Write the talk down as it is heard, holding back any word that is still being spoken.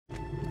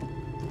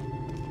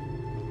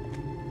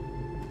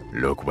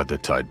Look what the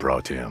tide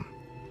brought him.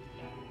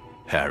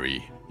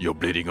 Harry, you're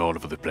bleeding all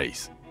over the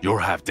place. You're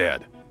half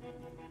dead.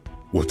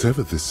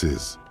 Whatever this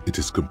is, it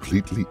is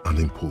completely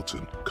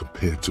unimportant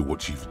compared to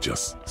what you've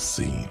just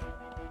seen.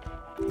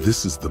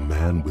 This is the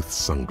man with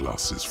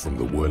sunglasses from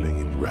the Whirling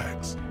in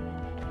Rags.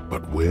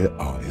 But where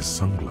are his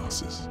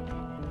sunglasses?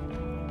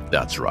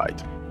 That's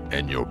right.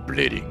 And you're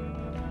bleeding.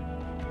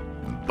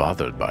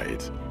 Bothered by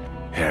it.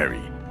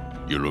 Harry,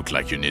 you look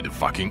like you need a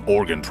fucking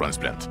organ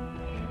transplant.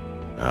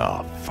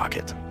 Oh, fuck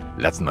it.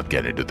 Let's not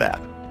get into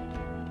that.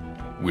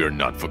 We're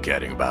not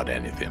forgetting about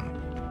anything.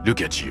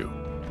 Look at you.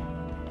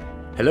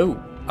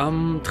 Hello,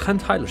 I'm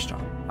Trent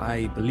Heilerstein.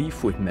 I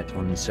believe we've met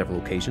on several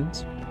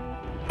occasions.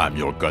 I'm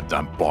your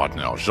goddamn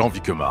partner, Jean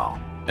Vicomar,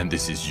 and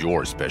this is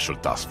your special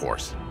task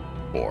force.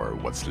 Or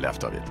what's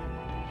left of it.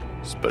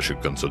 Special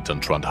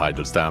Consultant Trent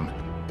Heilerstein,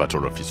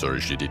 Patrol Officer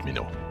Judith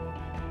Minot.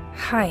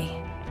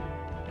 Hi.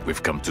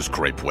 We've come to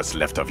scrape what's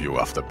left of you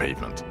off the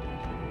pavement.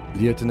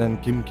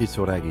 Lieutenant Kim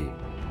Kisuragi,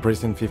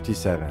 Prison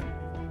 57.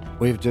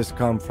 We've just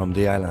come from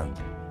the island,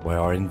 where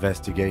our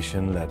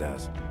investigation led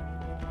us.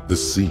 The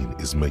scene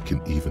is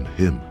making even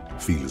him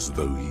feel as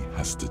though he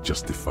has to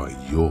justify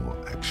your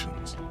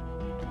actions.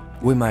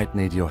 We might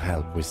need your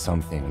help with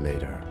something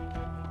later.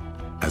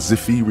 As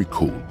if he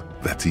recalled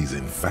that he's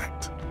in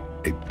fact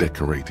a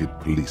decorated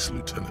police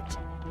lieutenant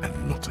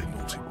and not a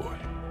naughty boy.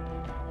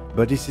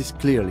 But this is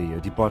clearly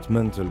a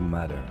departmental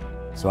matter,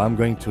 so I'm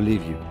going to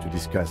leave you to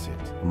discuss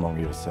it among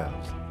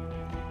yourselves.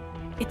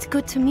 It's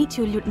good to meet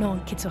you,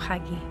 Lieutenant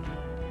Kitsuhagi.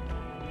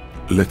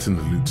 Letting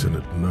the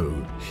lieutenant know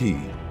he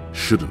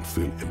shouldn't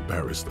feel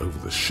embarrassed over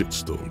the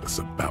shitstorm that's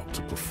about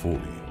to befall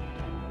you.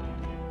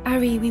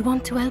 Harry, we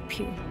want to help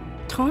you.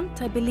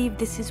 Trent, I believe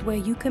this is where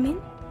you come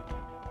in?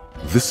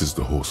 This is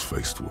the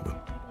horse-faced woman.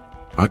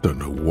 I don't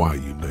know why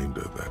you named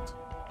her that,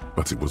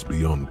 but it was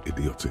beyond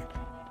idiotic.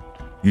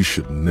 You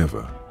should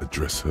never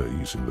address her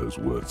using those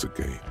words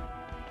again.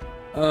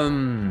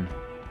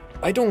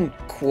 I don't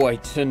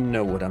quite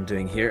know what I'm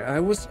doing here. I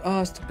was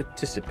asked to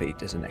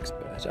participate as an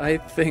expert. I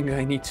think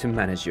I need to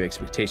manage your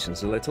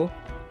expectations a little.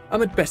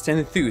 I'm at best an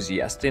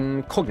enthusiast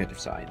in cognitive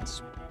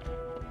science.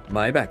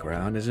 My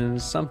background is in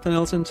something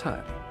else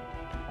entirely.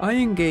 I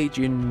engage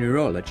in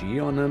neurology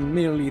on a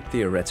merely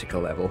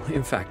theoretical level.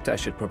 In fact, I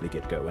should probably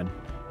get going.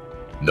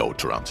 No,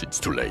 Trent, it's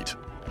too late.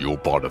 You're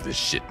part of this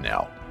shit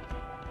now.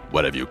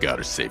 What have you got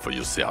to say for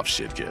yourself,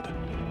 shit kid?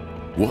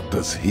 What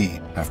does he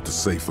have to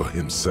say for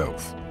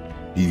himself?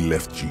 He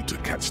left you to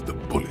catch the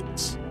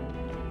bullets.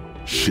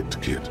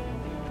 Shit kid.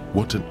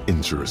 What an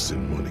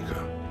interesting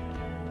moniker.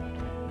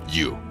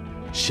 You.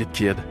 Shit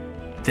kid?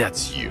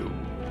 That's you.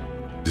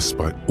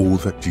 Despite all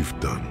that you've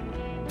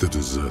done, the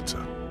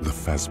deserter, the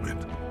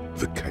phasmid,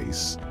 the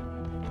case.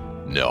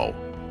 No,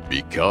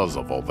 because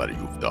of all that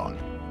you've done.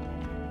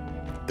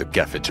 The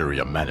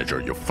cafeteria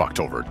manager you fucked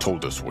over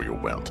told us where you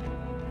went.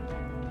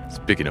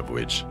 Speaking of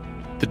which,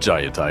 the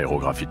giant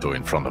aerograffito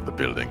in front of the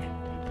building.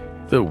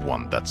 The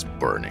one that's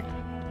burning.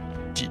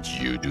 Did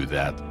you do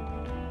that?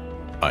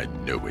 I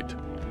knew it.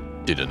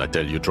 Didn't I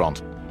tell you,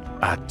 Trent?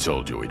 I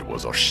told you it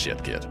was our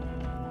shit kid.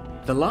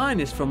 The line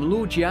is from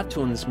Lou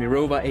Giatun's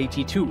Mirova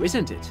 82,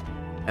 isn't it?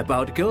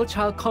 About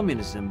girl-child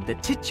communism, the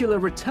titular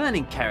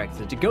returning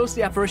character to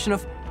ghostly apparition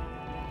of...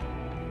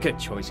 Good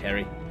choice,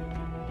 Harry.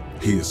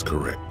 He is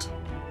correct.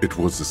 It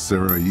was the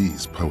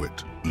Seraillese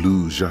poet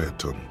Lou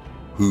Giatun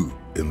who,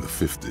 in the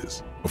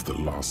 50s of the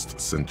last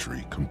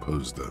century,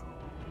 composed her.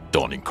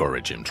 Don't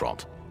encourage him,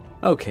 Trent.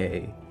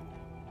 Okay.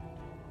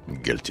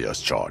 Guilty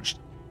as charged.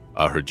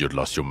 I heard you'd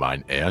lost your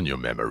mind and your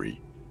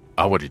memory.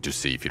 I wanted to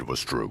see if it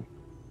was true.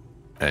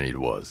 And it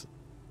was.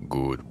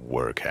 Good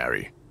work,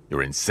 Harry.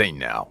 You're insane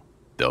now.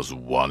 There's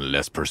one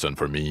less person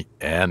for me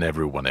and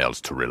everyone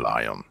else to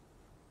rely on.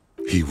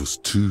 He was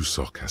too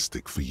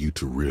sarcastic for you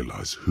to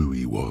realize who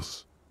he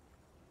was.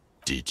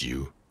 Did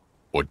you?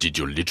 Or did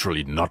you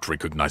literally not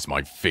recognize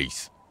my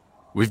face?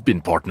 We've been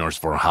partners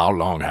for how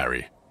long,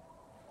 Harry?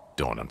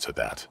 Don't answer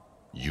that.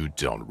 You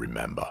don't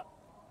remember.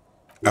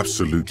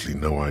 Absolutely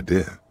no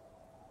idea.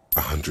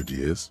 100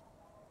 years?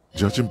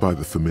 Judging by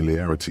the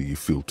familiarity you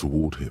feel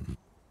toward him,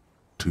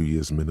 2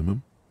 years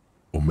minimum?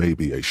 Or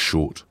maybe a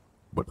short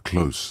but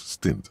close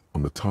stint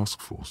on the task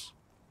force.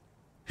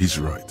 He's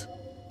right.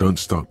 Don't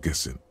start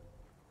guessing.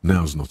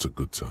 Now's not a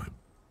good time.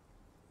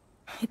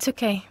 It's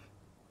okay.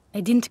 I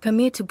didn't come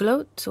here to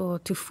gloat or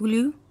to fool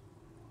you.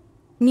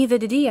 Neither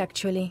did he,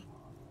 actually.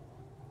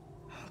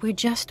 We're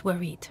just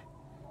worried.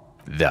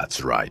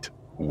 That's right.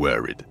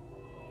 Worried.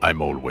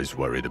 I'm always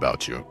worried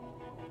about you.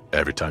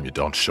 Every time you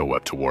don't show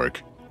up to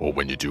work, or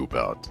when you do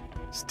but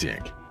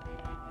stink.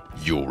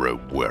 You're a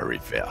worry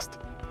fest.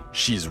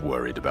 She's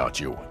worried about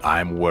you.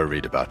 I'm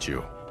worried about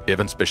you.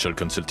 Even Special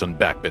Consultant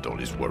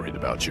Backpedal is worried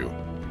about you.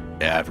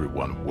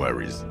 Everyone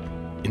worries,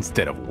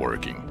 instead of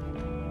working.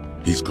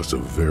 He's got a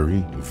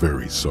very,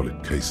 very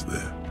solid case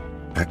there.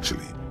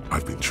 Actually,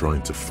 I've been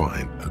trying to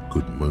find a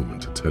good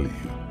moment to tell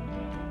you.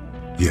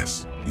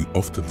 Yes, you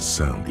often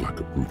sound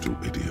like a brutal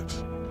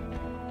idiot.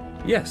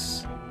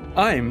 Yes,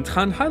 I'm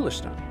Trent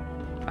Heilerstein.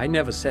 I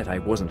never said I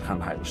wasn't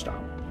Trent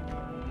Heilerstein.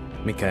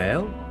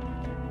 Mikhail?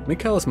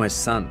 Mikhail's my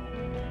son.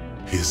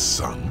 His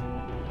son?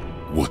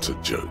 What a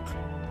joke.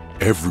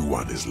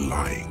 Everyone is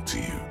lying to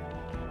you.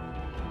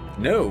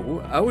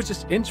 No, I was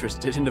just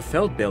interested in the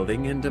Feld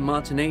building and the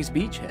Martinez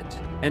beachhead.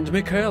 And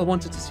Mikhail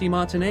wanted to see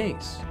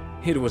Martinez.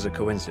 It was a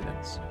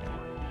coincidence.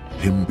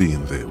 Him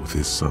being there with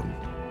his son,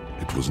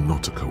 it was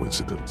not a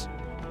coincidence.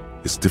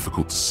 It's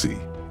difficult to see,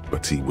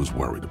 but he was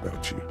worried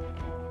about you.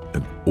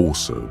 And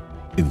also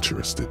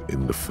interested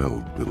in the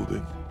Feld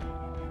building.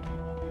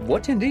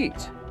 What indeed?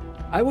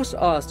 I was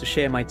asked to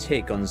share my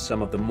take on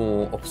some of the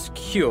more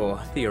obscure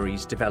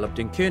theories developed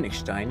in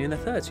Königstein in the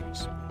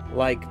 30s,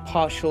 like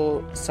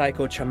partial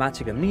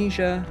psychotraumatic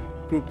amnesia,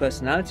 group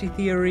personality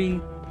theory.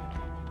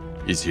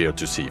 He's here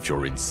to see if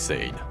you're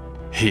insane.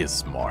 He is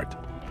smart.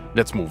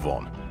 Let's move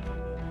on.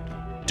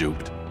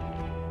 Duped?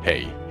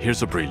 Hey,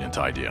 here's a brilliant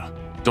idea.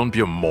 Don't be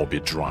a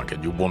morbid drunk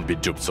and you won't be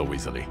duped so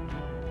easily.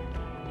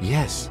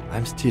 Yes,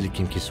 I'm still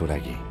Kim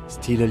Kisoragi,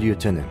 still a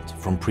lieutenant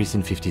from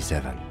Precinct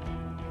 57.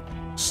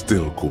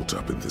 Still caught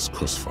up in this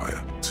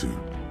crossfire, too.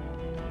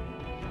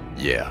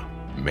 Yeah,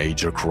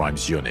 Major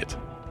Crimes Unit,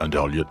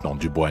 under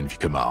Lieutenant Dubois and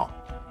Vicomar.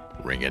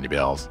 Ring any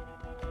bells?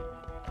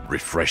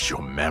 Refresh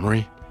your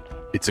memory?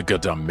 It's a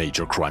goddamn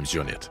Major Crimes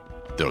Unit.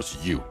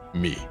 There's you,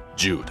 me,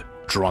 Jude,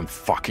 Tron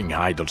fucking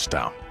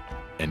Heidelstein,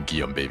 and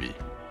Guillaume Baby.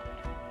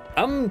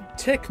 I'm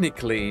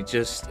technically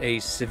just a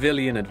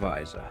civilian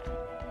advisor.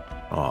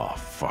 Oh,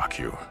 fuck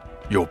you.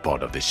 You're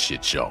part of this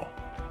shit show.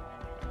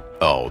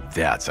 Oh,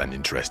 that's an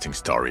interesting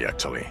story,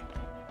 actually.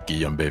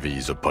 Guillaume Baby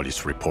is a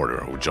police reporter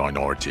who joined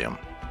our team.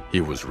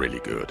 He was really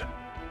good.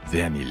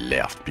 Then he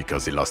left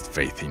because he lost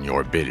faith in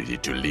your ability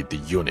to lead the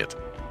unit.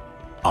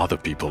 Other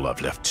people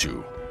have left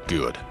too.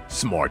 Good,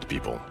 smart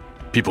people.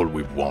 People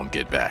we won't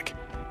get back.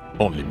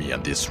 Only me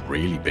and this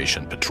really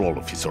patient patrol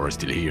officer are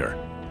still here.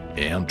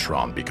 And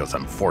Tron because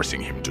I'm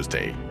forcing him to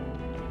stay.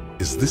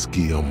 Is this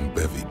Guillaume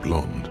Bevy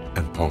blonde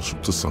and partial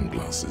to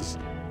sunglasses?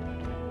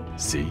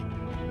 See?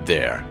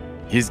 There.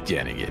 He's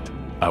getting it.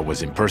 I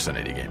was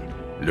impersonating him.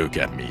 Look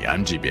at me,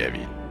 I'm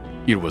G-Bevy.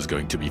 It was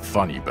going to be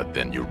funny, but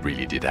then you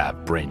really did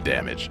have brain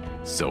damage,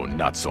 so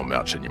not so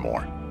much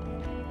anymore.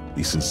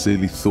 He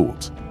sincerely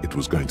thought it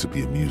was going to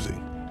be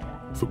amusing.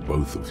 For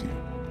both of you.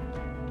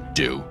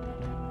 Do?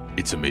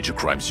 It's a major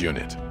crimes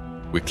unit.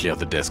 We cleared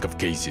the desk of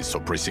cases so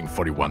Precinct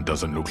 41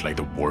 doesn't look like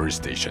the worst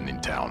station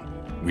in town.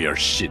 We are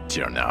shit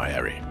tier now,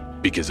 Harry.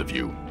 Because of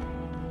you.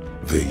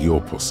 They're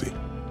your posse.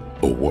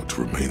 Or what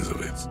remains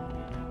of it.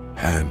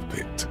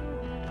 Hand-picked.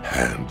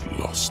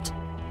 Hand-lost.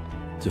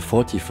 The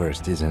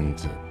 41st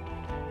isn't...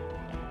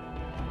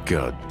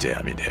 God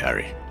damn it,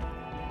 Harry.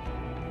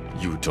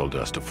 You told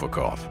us to fuck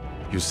off.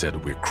 You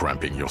said we're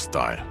cramping your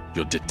style.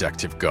 Your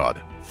detective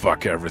god.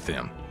 Fuck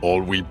everything.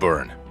 All we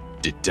burn.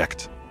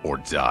 Detect or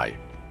die.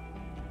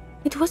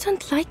 It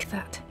wasn't like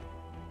that.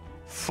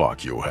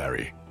 Fuck you,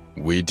 Harry.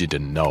 We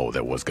didn't know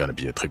there was gonna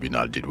be a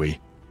tribunal, did we?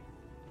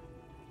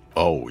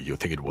 Oh, you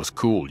think it was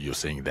cool you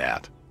saying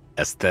that?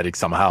 Aesthetic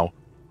somehow?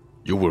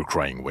 You were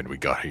crying when we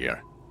got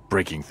here.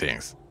 Breaking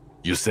things.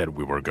 You said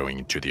we were going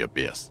into the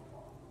abyss.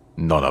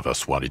 None of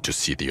us wanted to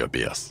see the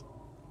abyss.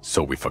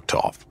 So we fucked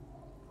off.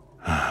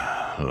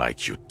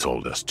 Like you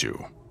told us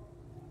to.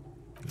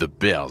 The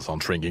bells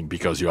aren't ringing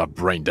because you have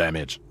brain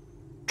damage.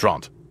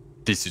 Trant,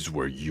 this is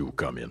where you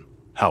come in.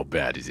 How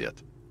bad is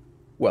it?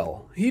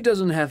 Well, he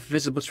doesn't have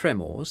visible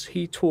tremors,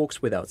 he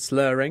talks without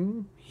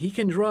slurring, he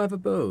can drive a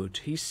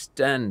boat, he's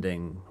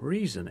standing,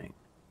 reasoning.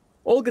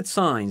 All good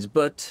signs,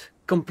 but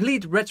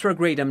complete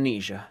retrograde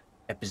amnesia,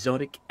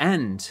 episodic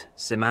and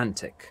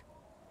semantic.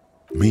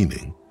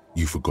 Meaning,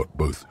 you forgot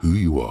both who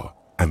you are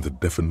and the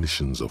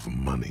definitions of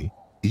money,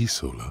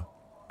 Isola,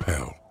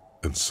 Pell,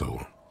 and so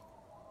on.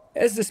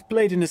 As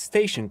displayed in the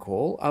station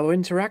call, our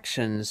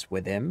interactions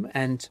with him,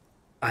 and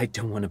I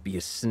don't want to be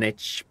a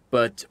snitch,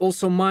 but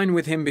also mine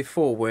with him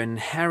before when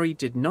Harry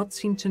did not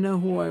seem to know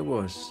who I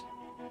was.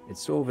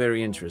 It's all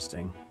very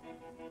interesting.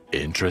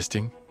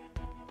 Interesting?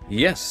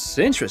 Yes,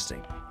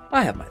 interesting.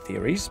 I have my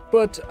theories,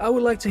 but I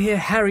would like to hear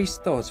Harry's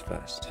thoughts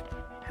first.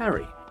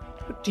 Harry,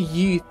 what do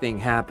you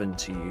think happened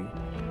to you?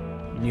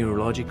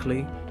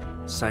 Neurologically,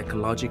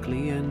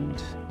 psychologically, and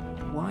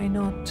why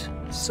not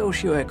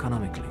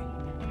socioeconomically?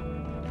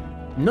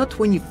 Not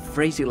when you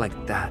phrase it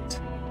like that,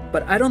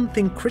 but I don't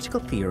think critical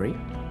theory.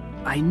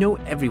 I know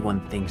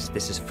everyone thinks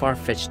this is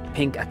far-fetched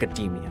pink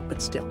academia,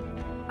 but still,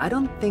 I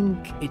don't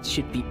think it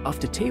should be off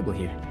the table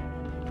here.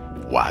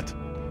 What?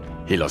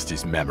 He lost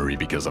his memory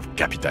because of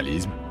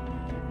capitalism?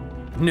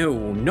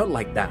 No, not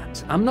like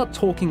that. I'm not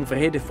talking for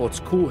Hedefort's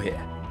school here.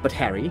 But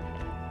Harry,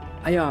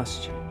 I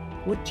asked you,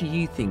 what do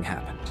you think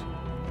happened?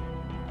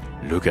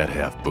 Look at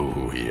half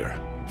Boohoo here,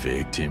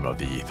 victim of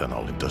the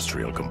ethanol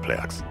industrial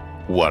complex.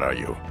 What are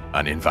you,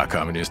 an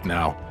infra-communist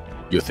now?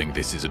 You think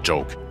this is a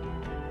joke?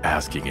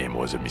 Asking him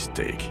was a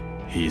mistake.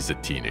 He's a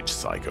teenage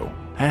psycho.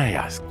 I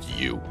asked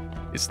you.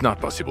 It's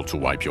not possible to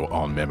wipe your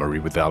own memory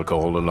with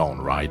alcohol alone,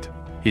 right?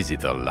 He's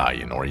either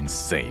lying or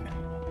insane.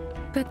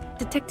 But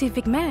Detective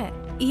Vigmer,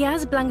 he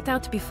has blanked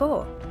out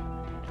before.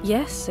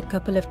 Yes, a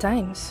couple of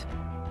times.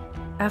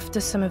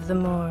 after some of the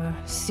more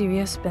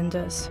serious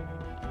benders.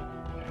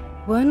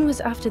 One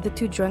was after the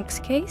two drunks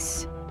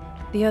case,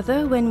 the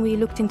other when we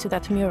looked into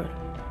that mural.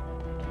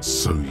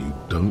 So you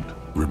don't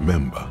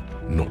remember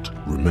not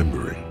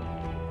remembering.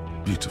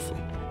 Beautiful.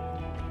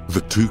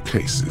 The two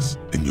cases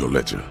in your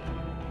ledger,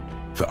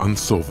 the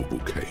unsolvable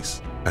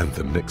case and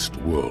the Next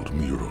World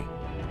mural,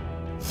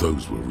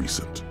 those were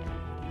recent.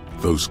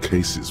 Those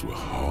cases were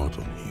hard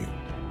on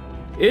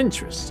you.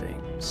 Interesting.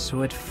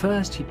 So at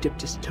first he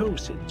dipped his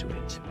toes into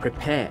it,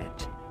 prepared.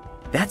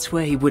 That's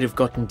where he would have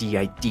gotten the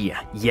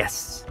idea,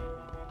 yes.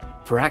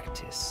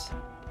 Practice.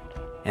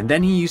 And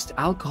then he used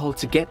alcohol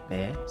to get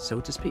there, so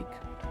to speak.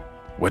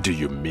 What do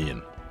you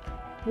mean?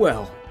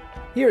 Well,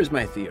 here's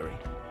my theory.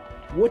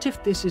 What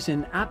if this is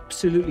an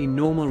absolutely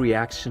normal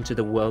reaction to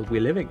the world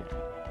we're living in?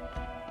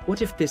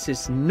 What if this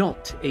is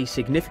not a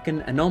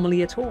significant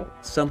anomaly at all?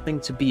 Something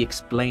to be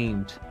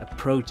explained,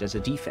 approached as a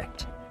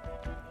defect?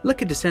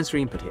 Look at the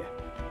sensory input here.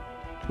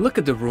 Look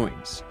at the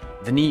ruins,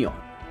 the neon.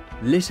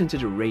 Listen to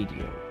the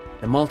radio,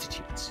 the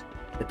multitudes,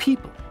 the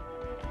people.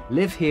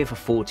 Live here for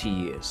 40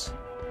 years.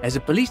 As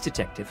a police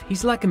detective,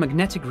 he's like a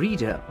magnetic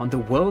reader on the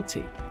world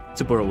tape,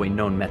 to borrow a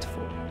known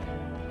metaphor.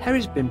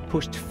 Harry's been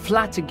pushed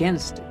flat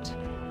against it.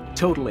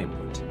 Total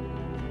input.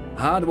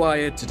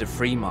 Hardwired to the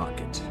free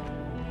market.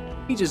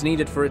 He just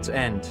needed for its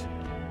end.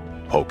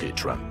 Okay,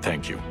 Trent,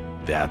 thank you.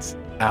 That's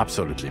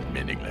absolutely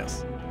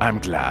meaningless. I'm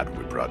glad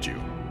we brought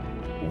you.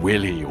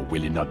 Will he or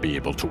will he not be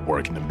able to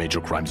work in the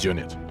major crimes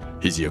unit?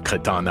 Is he a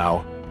cretin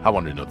now? I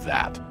want to know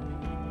that.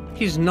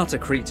 He's not a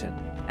cretin,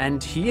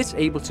 and he is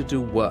able to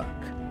do work.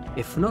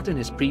 If not in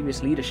his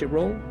previous leadership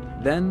role,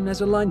 then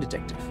as a line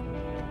detective.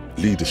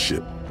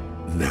 Leadership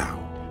now.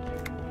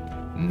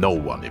 No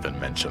one even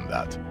mentioned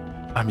that.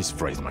 I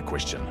misphrased my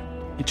question.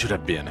 It should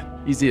have been,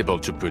 is he able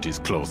to put his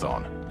clothes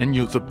on and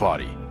use the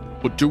body?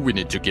 Or do we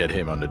need to get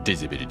him on a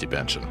disability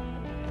pension?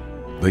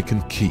 They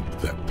can keep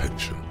that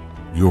pension.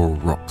 You're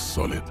rock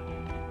solid.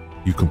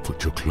 You can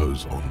put your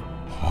clothes on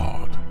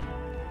hard.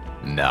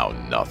 Now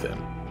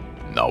nothing.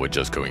 Now we're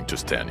just going to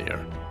stand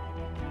here.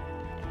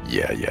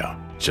 Yeah,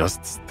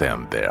 just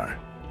stand there.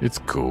 It's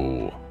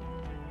cool.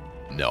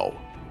 No,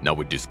 now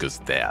we discuss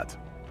that.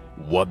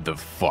 What the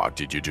fuck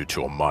did you do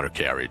to a motor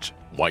carriage?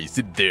 Why is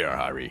it there,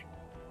 Harry?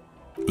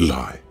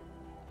 Lie.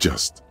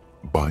 Just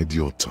bide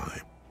your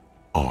time.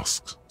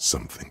 Ask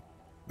something,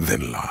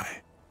 then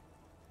lie.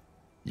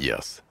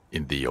 Yes,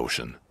 in the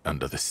ocean,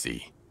 under the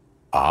sea.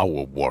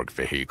 Our work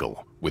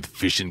vehicle, with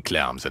fish and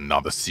clams and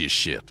other sea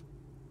shit.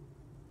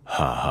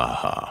 Ha ha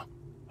ha.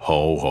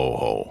 Ho ho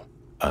ho.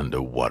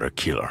 Underwater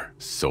killer.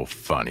 So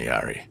funny,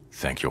 Harry.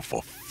 Thank you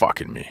for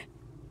fucking me.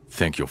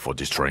 Thank you for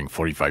destroying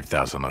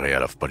 45,000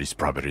 real of police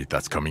property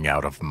that's coming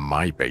out of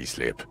my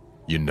payslip.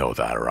 You know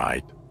that,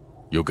 right?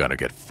 You're gonna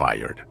get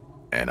fired,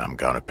 and I'm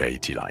gonna pay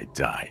till I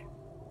die.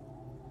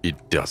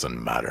 It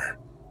doesn't matter.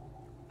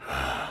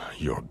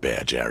 Your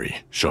badge, Harry.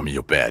 Show me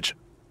your badge.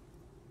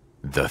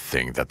 The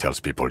thing that tells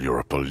people you're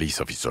a police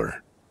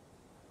officer.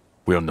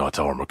 We're not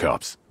armor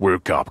cops. We're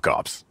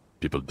cops.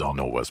 People don't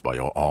know us by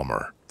our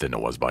armor. They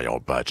know us by our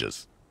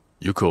badges.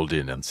 You called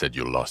in and said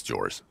you lost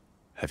yours.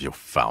 Have you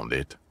found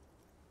it?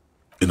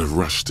 In a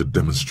rush to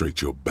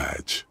demonstrate your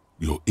badge,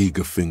 your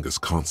eager fingers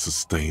can't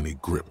sustain a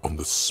grip on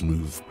the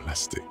smooth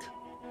plastic,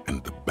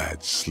 and the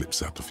badge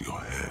slips out of your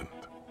hand.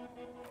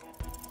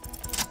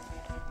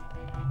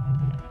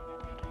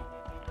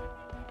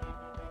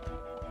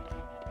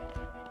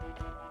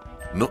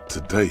 Not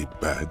today,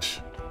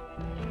 badge.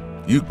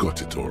 You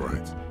got it all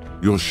right.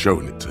 You're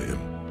showing it to him,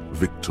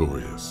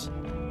 victorious.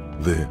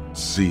 They're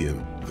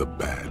seeing the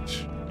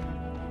badge.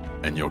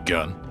 And your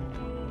gun?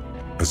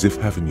 As if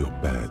having your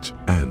badge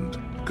and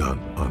gun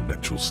are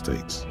natural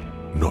states,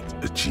 not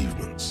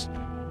achievements.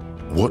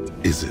 What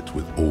is it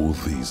with all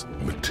these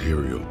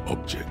material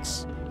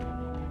objects?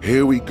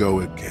 Here we go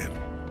again.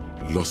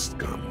 Lost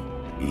gun,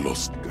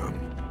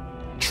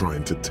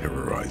 trying to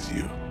terrorize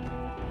you.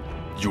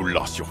 You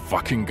lost your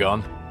fucking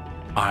gun?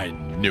 I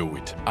knew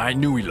it. I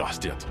knew he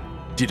lost it.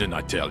 Didn't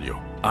I tell you?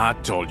 I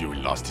told you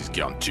he lost his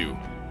gun too.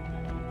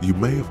 You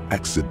may have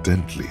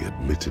accidentally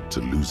admitted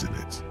to losing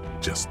it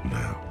just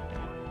now.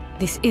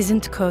 This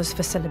isn't cause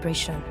for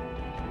celebration.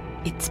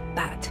 It's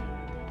bad.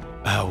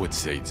 I would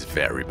say it's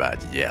very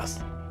bad,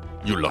 yes.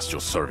 You lost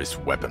your service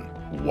weapon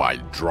while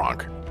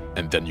drunk,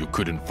 and then you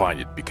couldn't find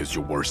it because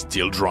you were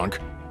still drunk?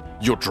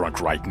 You're drunk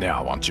right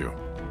now, aren't you?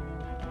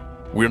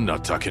 We're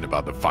not talking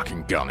about the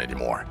fucking gun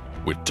anymore.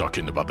 We're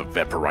talking about the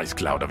vaporized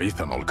cloud of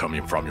ethanol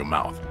coming from your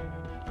mouth.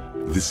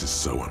 This is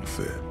so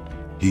unfair.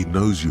 He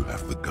knows you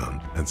have the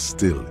gun, and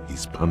still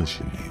he's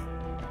punishing you.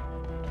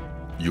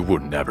 You were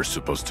never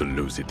supposed to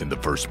lose it in the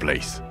first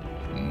place.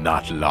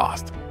 Not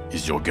lost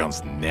is your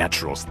gun's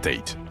natural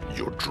state,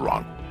 you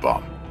drunk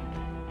bum.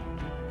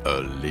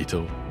 A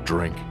little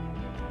drink.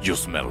 You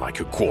smell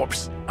like a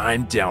corpse.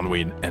 I'm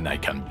downwind and I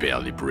can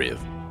barely breathe.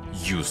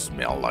 You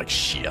smell like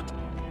shit.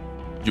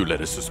 You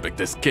let a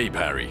suspect escape,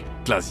 Harry.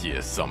 Klaasje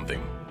is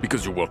something,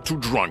 because you were too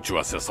drunk to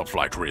assess a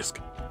flight risk.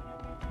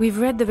 We've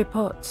read the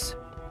reports.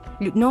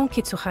 Lieutenant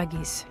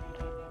Kitsuragis.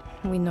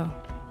 We know.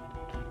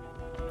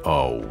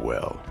 Oh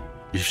well,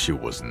 if she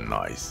was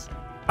nice.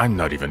 I'm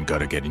not even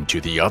gonna get into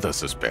the other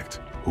suspect,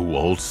 who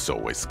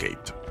also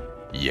escaped.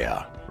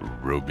 Yeah,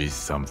 Ruby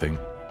something.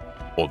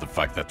 Or the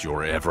fact that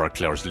you're Evra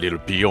Claire's little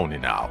peony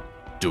now,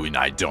 doing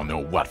I don't know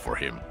what for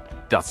him.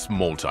 That's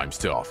small-time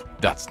stuff.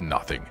 That's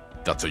nothing.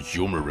 That's a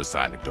humorous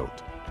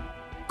anecdote.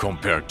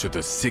 Compared to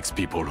the 6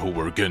 people who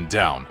were gunned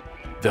down,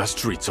 the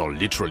streets are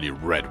literally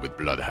red with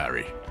blood,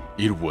 Harry.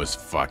 It was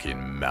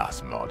fucking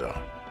mass murder.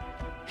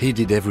 He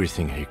did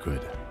everything he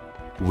could.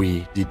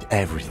 We did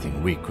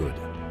everything we could.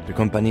 The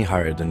company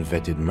hired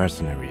unvetted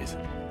mercenaries.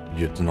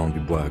 Lieutenant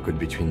Dubois got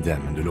between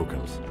them and the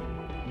locals.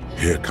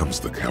 Here comes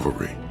the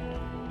cavalry.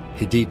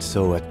 He did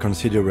so at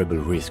considerable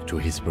risk to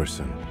his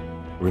person.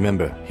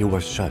 Remember, he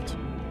was shot.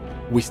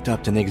 We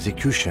stopped an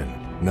execution,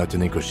 not a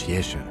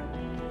negotiation.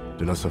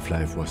 The loss of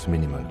life was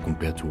minimal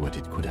compared to what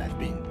it could have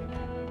been.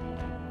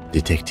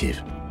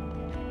 Detective,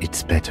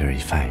 it's better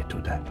if I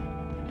do that.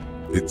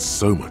 It's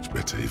so much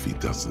better if he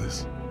does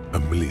this.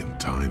 1,000,000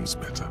 times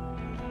better.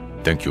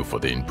 Thank you for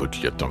the input,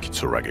 Lieutenant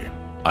Kitsuragi.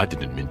 I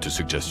didn't mean to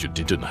suggest you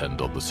didn't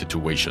handle the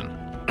situation.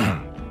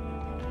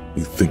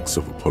 He thinks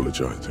of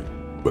apologizing,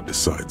 but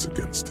decides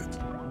against it.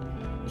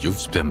 You've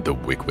spent the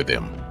week with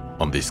him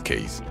on this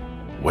case.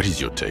 What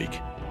is your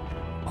take?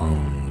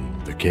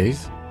 On the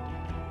case?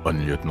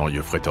 On Lieutenant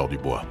Geoffrey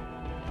Dubois.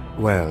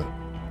 Well,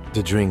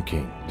 the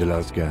drinking, the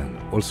lost gun,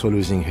 also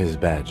losing his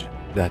badge,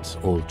 that's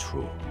all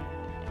true.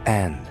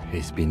 And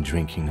he's been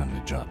drinking on the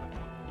job.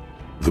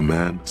 The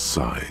man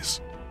sighs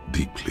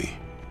deeply.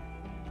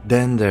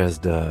 Then there's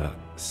the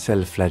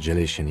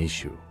self-flagellation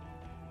issue.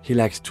 He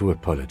likes to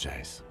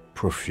apologize,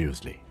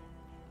 profusely,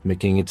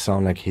 making it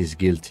sound like he's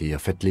guilty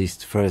of at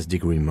least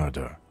first-degree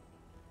murder.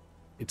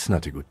 It's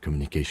not a good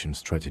communication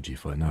strategy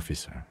for an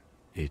officer.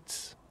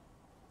 It's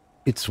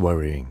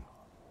worrying,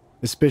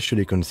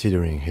 especially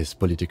considering his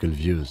political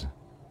views.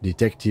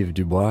 Detective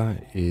Dubois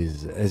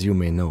is, as you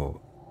may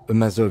know, a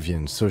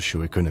Mazovian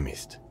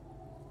Socio-Economist.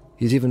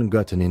 He's even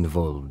gotten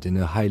involved in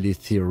a highly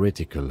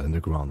theoretical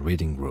underground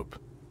reading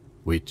group,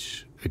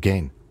 which,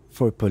 again,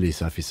 for a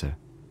police officer,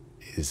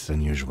 is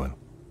unusual.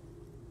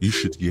 You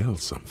should yell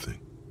something.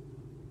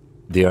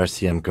 The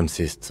RCM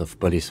consists of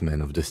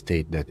policemen of the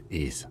state that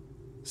is,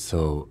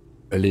 so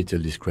a little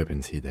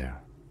discrepancy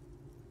there.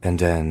 And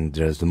then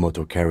there's the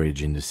motor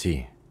carriage in the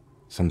sea,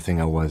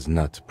 something I was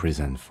not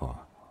present for.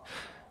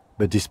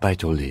 But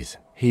despite all this,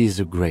 he is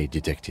a great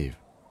detective,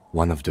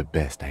 one of the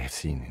best I have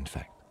seen, in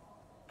fact.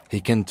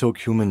 He can talk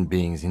human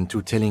beings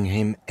into telling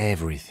him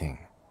everything,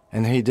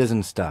 and he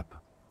doesn't stop.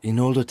 In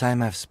all the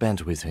time I've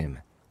spent with him,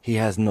 he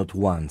has not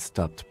once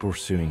stopped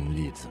pursuing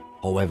leads,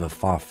 however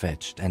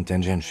far-fetched and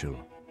tangential.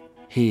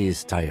 He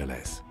is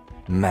tireless,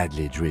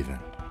 madly driven.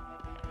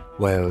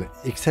 Well,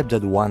 except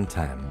that one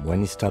time when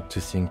he stopped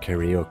to sing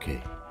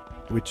karaoke,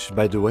 which,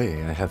 by the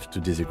way, I have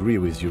to disagree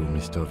with you,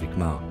 Mr.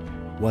 Vicmar,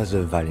 was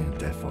a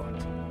valiant effort.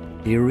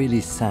 He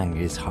really sang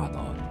his heart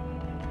out.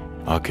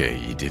 Okay,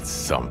 he did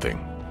something.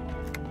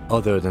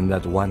 Other than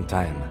that one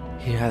time,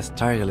 he has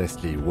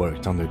tirelessly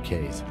worked on the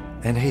case,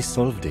 and he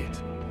solved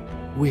it.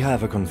 We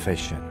have a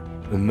confession,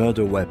 a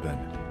murder weapon,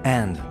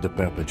 and the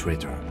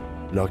perpetrator,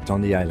 locked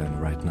on the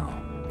island right now,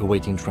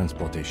 awaiting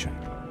transportation.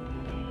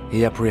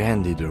 He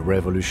apprehended a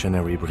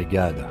revolutionary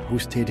brigade who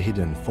stayed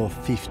hidden for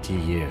 50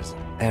 years,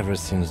 ever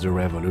since the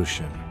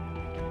revolution,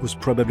 who's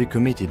probably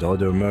committed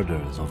other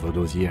murders over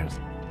those years.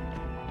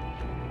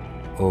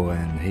 Oh,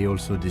 and he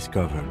also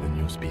discovered a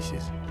new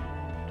species.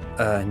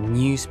 A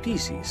new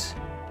species?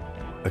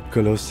 A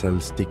colossal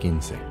stick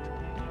insect.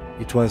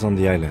 It was on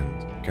the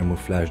island,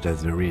 camouflaged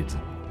as the reeds.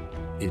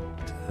 It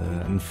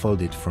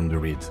unfolded from the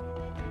reeds.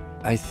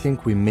 I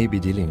think we may be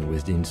dealing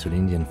with the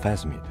Insulindian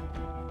phasmid.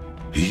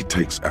 He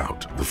takes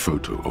out the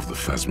photo of the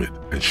phasmid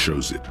and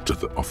shows it to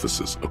the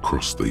officers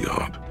across the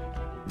yard.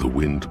 The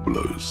wind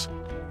blows,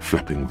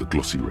 flapping the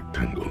glossy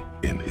rectangle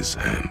in his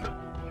hand.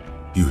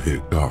 You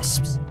hear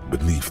gasps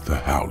beneath the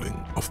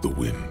howling of the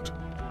wind.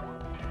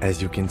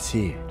 As you can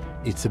see,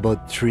 it's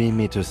about 3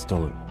 meters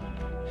tall.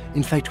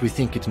 In fact, we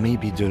think it may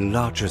be the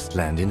largest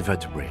land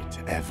invertebrate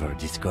ever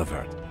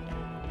discovered.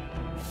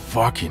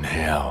 Fucking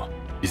hell.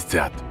 Is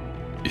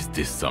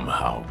this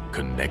somehow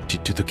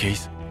connected to the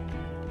case?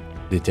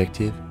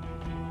 Detective?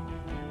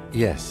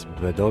 Yes,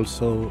 but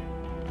also,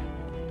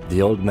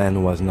 the old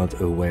man was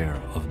not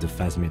aware of the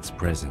phasmid's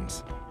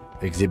presence.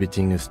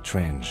 Exhibiting a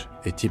strange,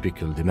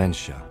 atypical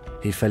dementia,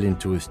 he fell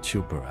into a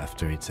stupor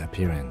after its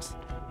appearance.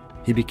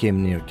 He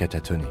became near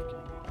catatonic.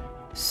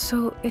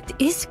 So it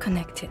is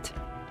connected.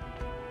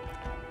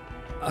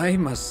 I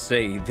must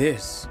say,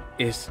 this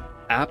is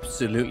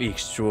absolutely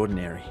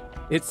extraordinary.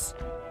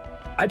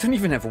 I don't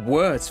even have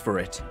words for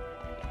it.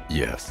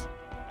 Yes,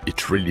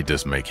 it really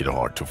does make it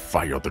hard to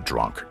fire the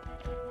drunk.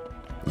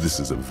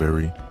 This is a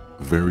very,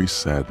 very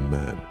sad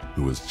man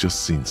who has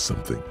just seen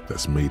something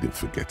that's made him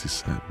forget his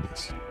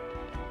sadness.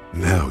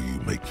 Now you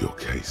make your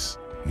case.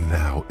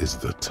 Now is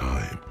the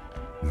time.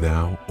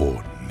 Now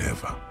or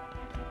never.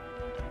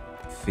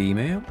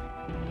 Female?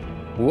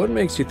 What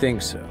makes you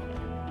think so?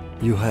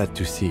 You had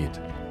to see it.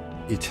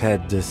 It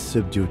had the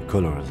subdued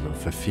colors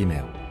of a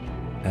female,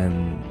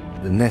 and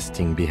the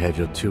nesting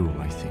behavior too,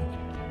 I think.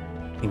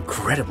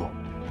 Incredible.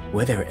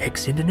 Were there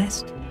eggs in the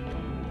nest?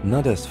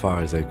 Not as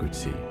far as I could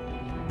see.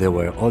 There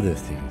were other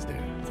things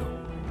there, though.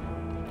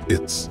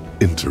 It's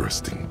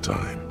interesting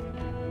time.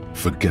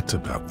 Forget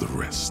about the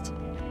rest.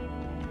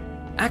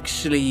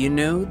 Actually, you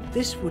know,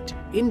 this would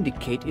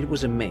indicate it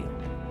was a male.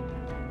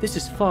 This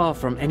is far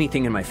from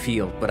anything in my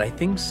field, but I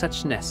think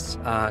such nests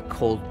are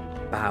called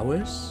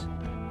bowers.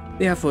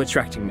 They are for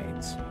attracting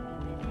mates.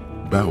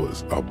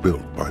 Bowers are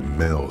built by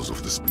males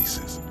of the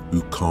species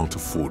who can't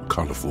afford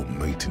colorful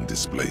mating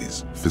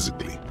displays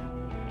physically.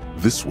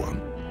 This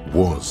one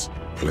was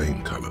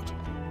plain colored.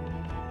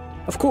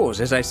 Of course,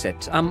 as I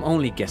said, I'm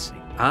only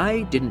guessing.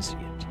 I didn't see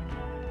it.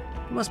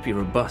 It must be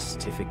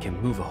robust if it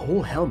can move a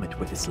whole helmet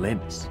with its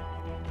limbs.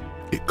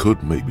 It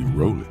could maybe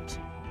roll it,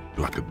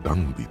 like a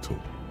dung beetle.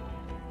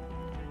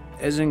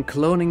 As in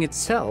cloning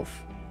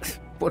itself?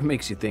 What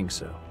makes you think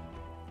so?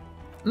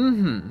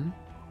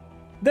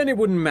 Then it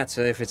wouldn't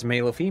matter if it's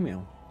male or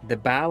female. The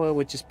bower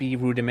would just be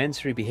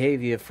rudimentary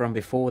behavior from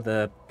before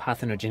the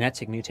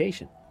parthenogenetic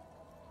mutation.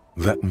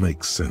 That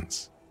makes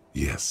sense,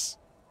 yes.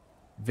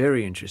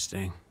 Very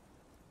interesting.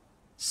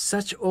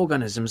 Such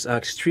organisms are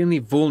extremely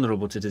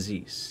vulnerable to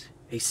disease.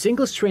 A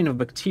single strain of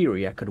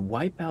bacteria could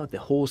wipe out the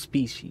whole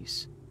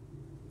species.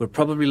 We're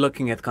probably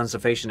looking at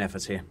conservation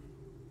efforts here.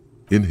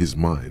 In his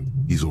mind,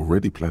 he's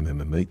already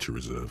planning a nature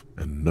reserve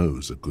and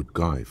knows a good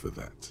guy for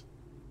that.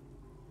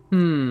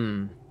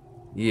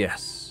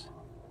 Yes.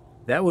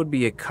 That would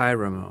be a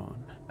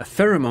chiromone. A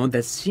pheromone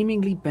that's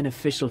seemingly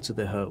beneficial to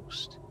the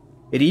host.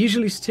 It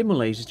usually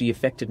stimulates the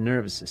affected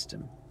nervous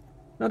system.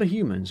 Not a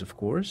human's, of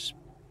course,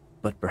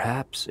 but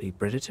perhaps a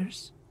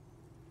predator's?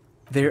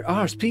 There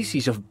are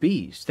species of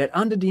bees that,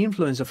 under the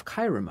influence of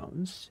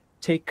chiromones,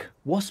 take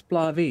wasp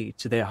larvae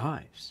to their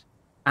hives.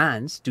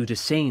 Ants do the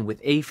same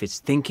with aphids,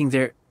 thinking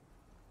they're...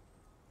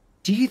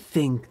 Do you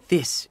think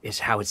this is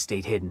how it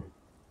stayed hidden?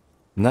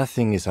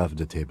 Nothing is off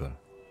the table.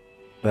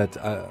 But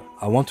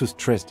I want to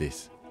stress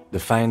this. The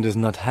find does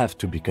not have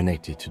to be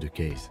connected to the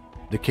case.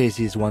 The case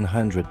is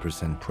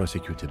 100%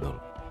 prosecutable,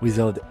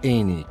 without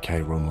any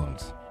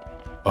chiromones.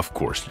 Of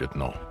course,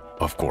 Lieutenant.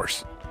 Of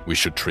course. We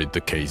should treat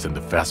the case and the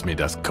phasmid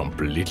as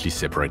completely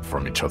separate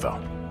from each other.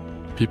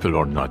 People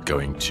are not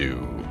going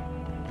to...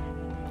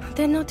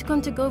 They're not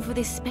going to go for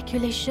this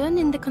speculation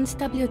in the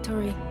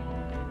constabulary.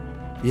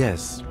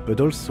 Yes,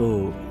 but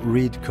also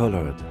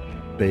reed-colored,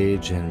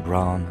 beige and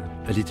brown,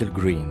 a little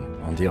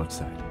green on the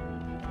outside.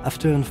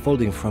 After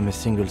unfolding from a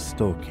single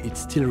stalk, it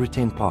still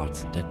retained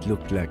parts that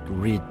looked like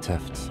reed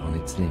tufts on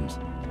its limbs.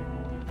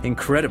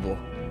 Incredible.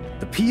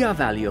 The PR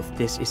value of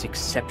this is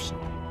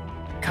exceptional.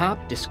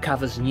 Carp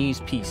discovers new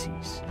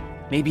species.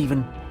 Maybe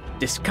even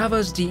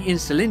discovers the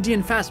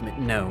Insulindian phasmid.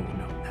 No,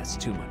 that's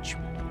too much.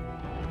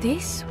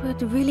 This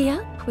would really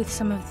help with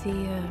some of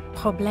the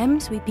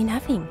problems we've been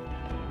having.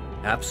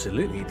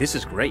 Absolutely, this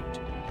is great.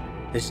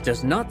 This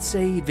does not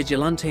say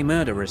vigilante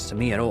murderers to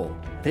me at all.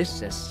 This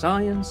says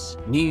science,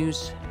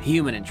 news,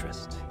 human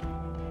interest.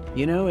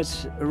 You know,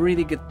 it's a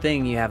really good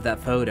thing you have that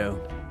photo.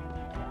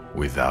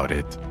 Without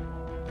it...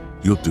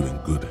 You're doing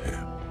good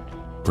here.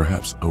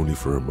 Perhaps only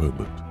for a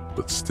moment,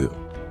 but still.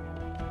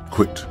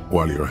 Quit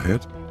while you're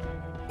ahead?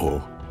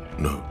 Or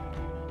no?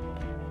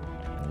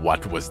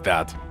 What was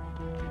that?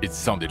 It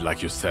sounded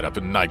like you set up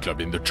a nightclub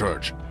in the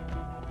church.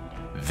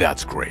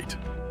 That's great.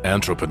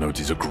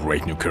 Entrepreneurship is a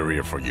great new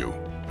career for you.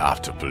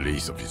 After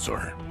police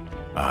officer.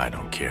 I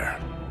don't care.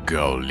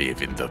 Go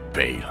live in the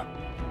Pale.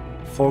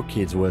 4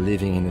 kids were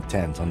living in a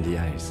tent on the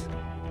ice.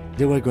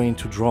 They were going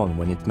to drown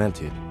when it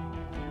melted.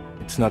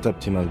 It's not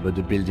optimal, but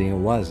the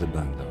building was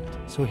abandoned,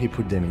 so he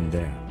put them in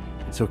there.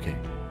 It's okay.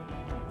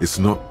 It's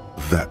not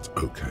that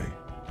okay.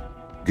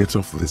 Get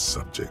off this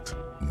subject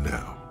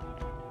now.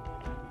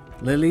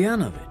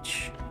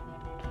 Lilianovich.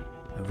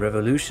 A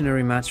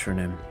revolutionary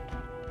matronym.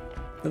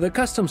 The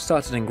custom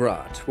started in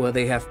Grad, where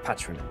they have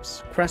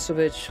patronyms.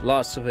 Krasovich,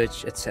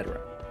 Lasovich, etc.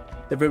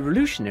 The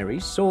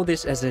revolutionaries saw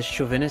this as a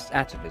chauvinist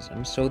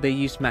atavism, so they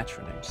used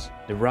matronyms,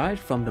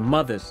 derived from the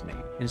mother's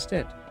name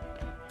instead.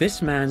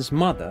 This man's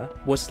mother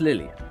was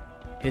Lilian.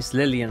 His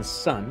Lilian's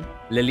son,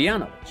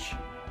 Lilianovich.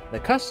 The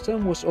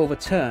custom was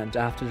overturned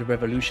after the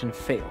revolution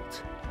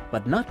failed,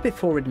 but not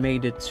before it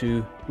made it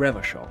to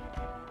Revachol.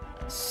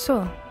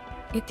 So,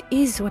 it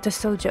is what a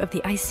soldier of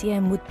the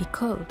ICM would be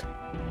called.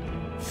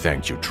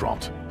 Thank you,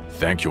 Trant.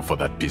 Thank you for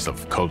that piece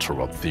of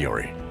cultural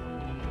theory.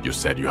 You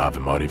said you have a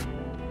motive?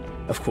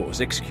 Of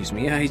course, excuse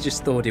me, I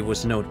just thought it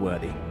was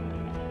noteworthy.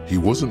 He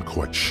wasn't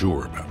quite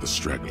sure about the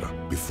straggler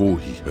before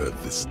he heard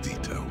this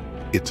detail.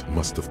 It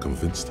must have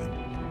convinced him.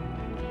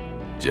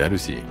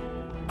 Jealousy.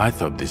 I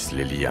thought this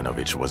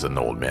Lilianovich was an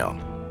old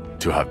man.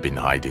 To have been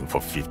hiding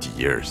for 50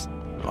 years.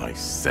 Like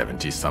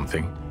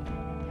 70-something.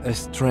 A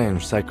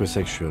strange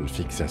psychosexual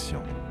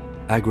fixation.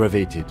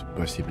 Aggravated,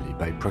 possibly,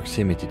 by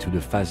proximity to the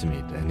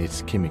phasmid and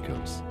its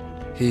chemicals.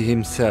 He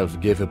himself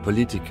gave a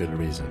political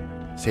reason,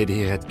 said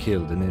he had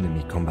killed an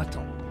enemy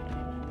combatant.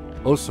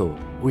 Also,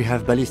 we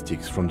have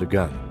ballistics from the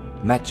gun.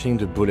 matching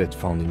the bullet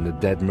found in the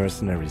dead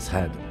mercenary's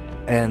head,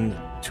 and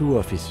 2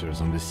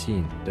 officers on the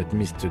scene that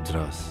Mr.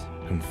 Dross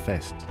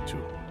confessed to.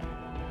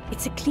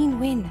 It's a clean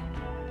win.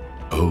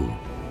 Oh,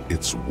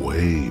 it's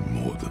way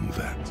more than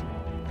that.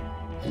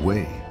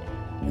 Way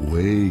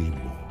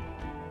more.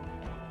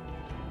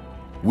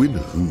 Win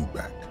who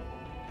back?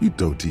 You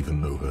don't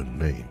even know her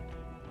name.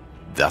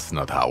 That's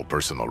not how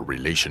personal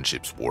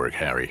relationships work,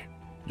 Harry.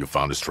 You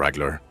found a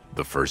straggler,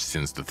 the first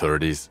since the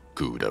 30s,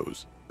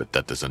 kudos. But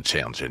that doesn't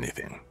change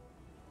anything.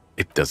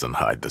 It doesn't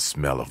hide the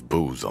smell of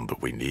booze on the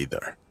wind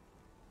either.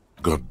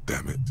 God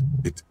damn it.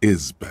 It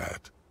is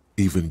bad.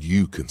 Even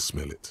you can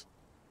smell it.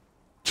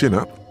 Chin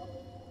up.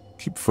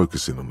 Keep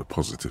focusing on the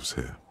positives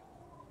here.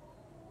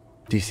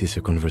 This is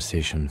a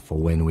conversation for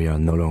when we are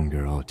no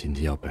longer out in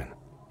the open,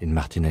 in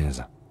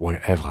Martinez, where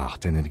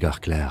Evrard and Edgar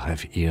Clare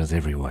have ears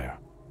everywhere.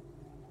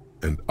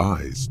 And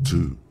eyes,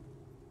 too.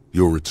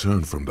 Your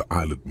return from the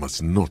island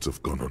must not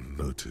have gone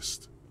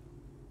unnoticed.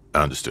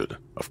 Understood,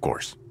 of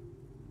course.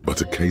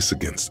 But a case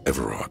against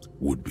Everard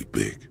would be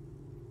big.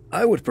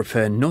 I would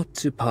prefer not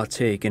to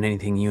partake in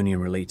anything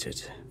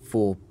union-related,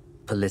 for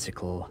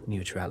political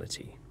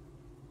neutrality.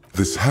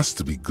 This has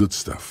to be good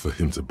stuff for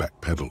him to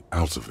backpedal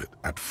out of it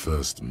at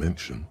first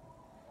mention.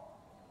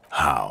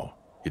 How?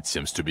 It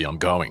seems to be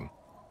ongoing.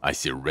 I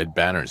see red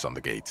banners on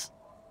the gates.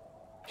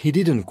 He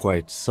didn't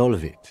quite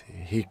solve it.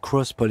 He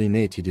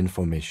cross-pollinated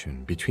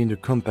information between the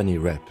company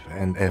rep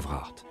and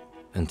Evrard,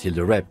 until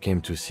the rep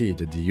came to see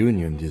that the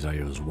Union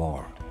desires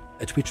war,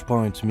 at which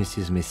point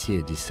Mrs.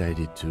 Messier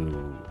decided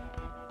to...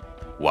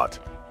 What?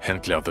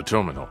 Hand clear the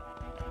terminal?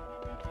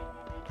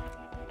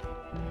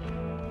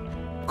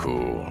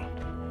 Cool.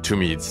 To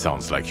me it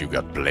sounds like you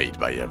got played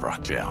by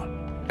Evrard Clare.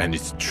 And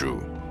it's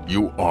true.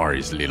 You are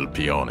his little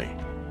peony.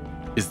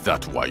 Is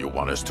that why you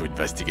want us to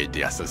investigate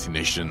the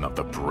assassination of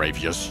the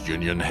previous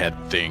Union head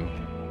thing?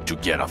 To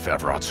get off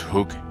Everard's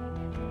hook?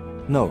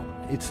 No,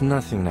 it's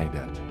nothing like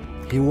that.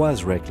 He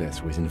was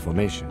reckless with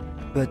information,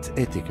 but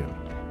ethical.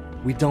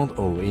 We don't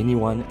owe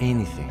anyone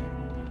anything.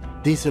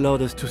 This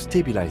allowed us to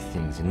stabilize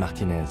things in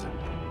Martinez.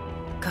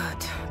 God,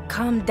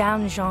 calm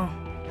down, Jean.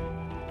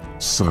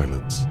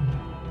 Silence.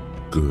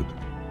 Good.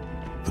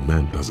 The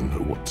man doesn't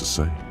know what to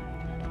say.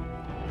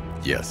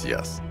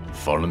 Yes.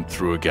 Fallen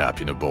through a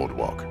gap in a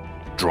boardwalk.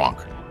 Drunk.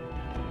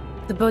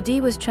 The body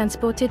was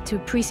transported to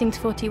Precinct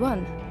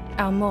 41,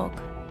 our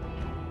morgue.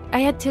 I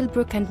had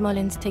Tilbrook and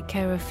Mullins take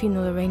care of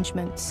funeral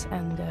arrangements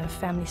and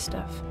family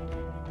stuff.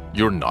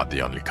 You're not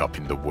the only cop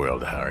in the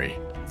world, Harry.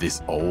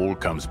 This all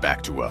comes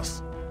back to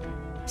us.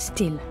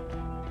 Still,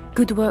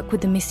 good work with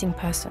the missing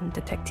person,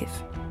 Detective.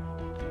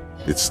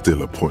 It's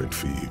still a point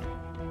for you.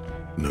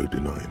 No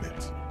denying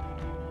it.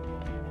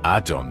 I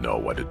don't know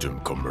what a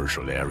doomed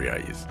commercial area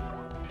is.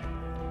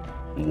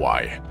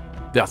 Why?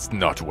 That's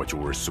not what you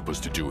were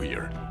supposed to do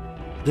here.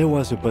 There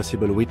was a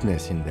possible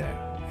witness in there,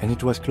 and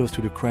it was close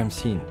to the crime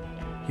scene.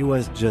 He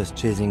was just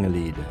chasing a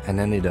lead and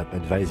ended up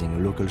advising a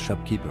local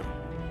shopkeeper.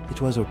 It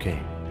was okay.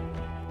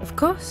 Of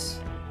course.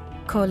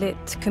 Call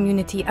it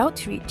community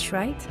outreach,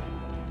 right?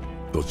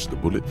 Dodged the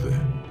bullet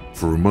there.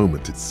 For a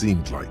moment it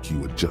seemed like you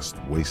were just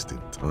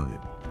wasting time.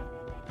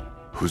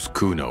 Who's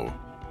Kuno?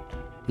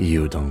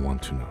 You don't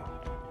want to know.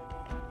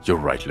 You're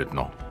right,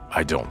 Lieutenant.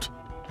 I don't.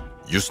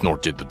 You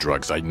snorted the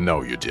drugs, I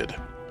know you did.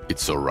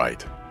 It's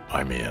alright.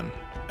 I'm in.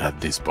 At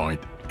this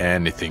point,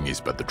 anything is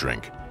but the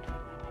drink.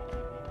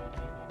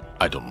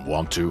 I don't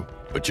want to,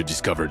 but you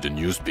discovered a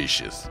new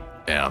species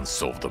and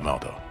solved the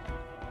murder.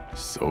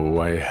 So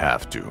I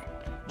have to.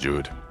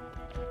 Jude?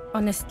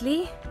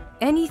 Honestly,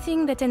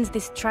 anything that ends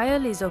this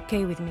trial is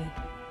okay with me.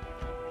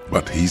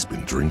 But he's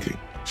been drinking,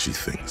 she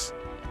thinks.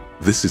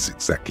 This is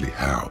exactly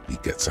how he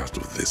gets out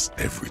of this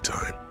every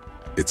time.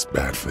 It's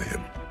bad for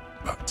him,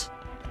 but...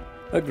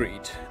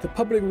 Agreed. The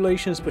public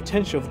relations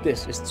potential of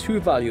this is too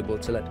valuable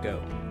to let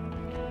go.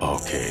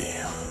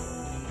 Okay.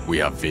 We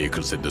have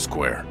vehicles in the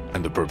square,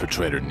 and the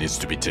perpetrator needs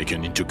to be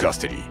taken into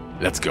custody.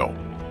 Let's go.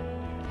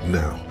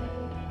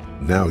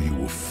 Now you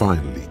will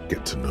finally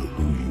get to know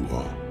who you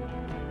are.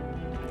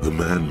 The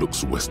man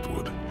looks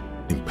westward,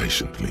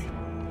 impatiently,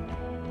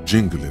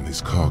 jingling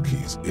his car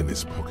keys in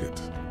his pocket.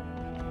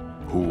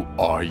 Who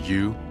are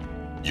you?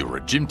 You're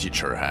a gym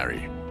teacher,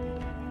 Harry.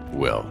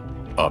 Well,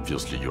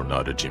 obviously you're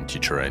not a gym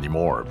teacher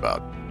anymore,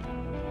 but...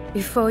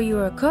 Before you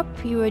were a cop,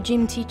 you were a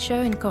gym teacher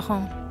in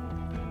Coron.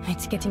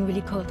 It's getting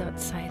really cold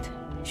outside.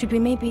 Should we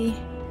maybe...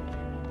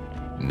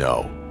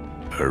 No,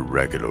 a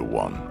regular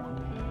one.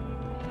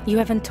 You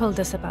haven't told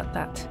us about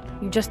that.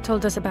 You just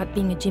told us about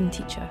being a gym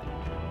teacher.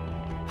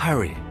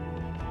 Harry,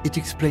 it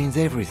explains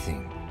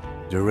everything.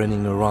 The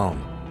running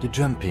around, the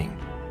jumping,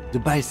 the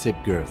bicep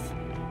girth,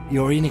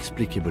 your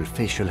inexplicable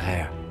facial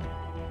hair.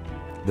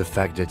 The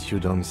fact that you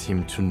don't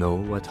seem to know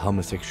what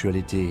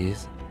homosexuality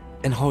is,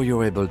 and how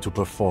you're able to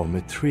perform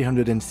a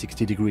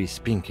 360-degree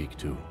spin kick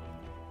too.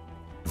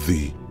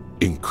 The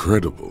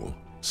incredible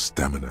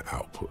stamina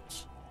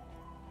output.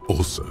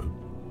 Also,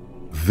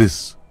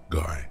 this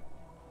guy.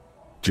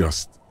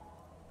 Just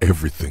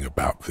everything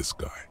about this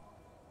guy.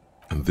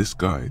 And this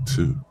guy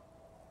too.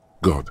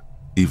 God,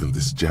 Even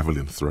this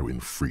javelin-throwing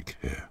freak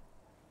here.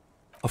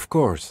 Of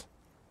course.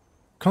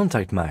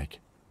 Contact Mike.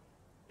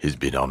 He's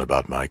been on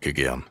about Mike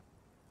again.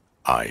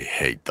 I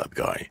hate that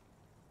guy.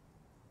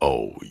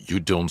 Oh, you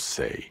don't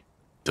say.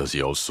 Does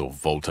he also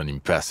vault an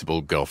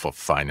impassable gulf of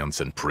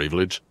finance and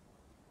privilege?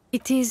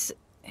 It is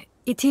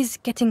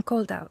getting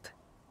cold out.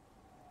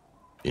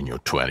 In your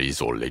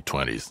 20s or late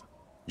 20s,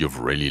 you've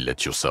really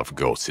let yourself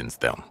go since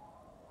then.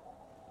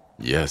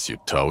 Yes, you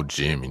taught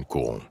gym in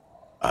Cool.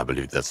 I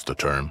believe that's the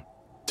term.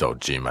 Taught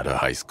gym at a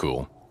high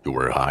school. You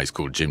were a high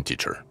school gym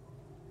teacher.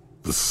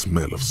 The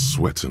smell of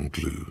sweat and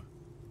glue.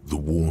 The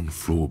worn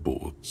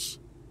floorboards.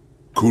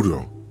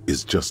 Kuro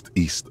is just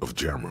east of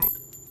Jamrock.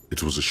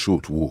 It was a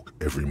short walk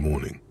every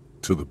morning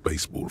to the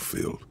baseball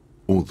field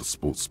or the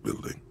sports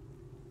building.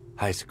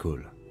 High school.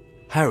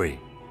 Harry,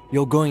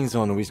 your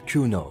goings-on with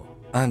Kuno,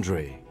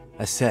 Andre,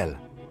 Acel,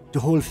 the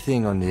whole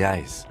thing on the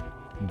ice.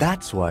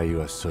 That's why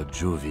you are so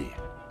juvie.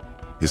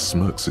 His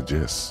smirk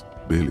suggests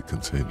barely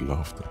contained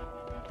laughter.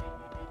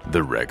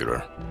 The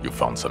regular. You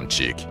found some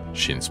chick.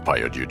 She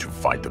inspired you to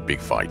fight the big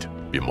fight.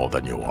 Be more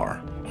than you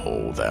are.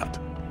 All that.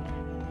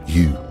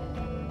 You,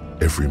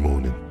 every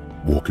morning,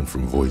 walking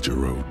from Voyager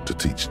Road to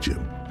teach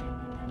gym.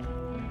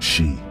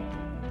 She,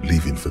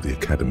 leaving for the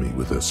academy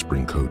with her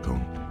spring coat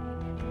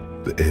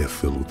on. The air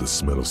filled with the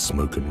smell of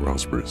smoke and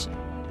raspberries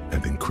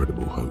and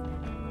incredible hope.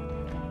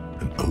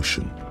 An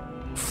ocean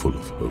full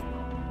of hope.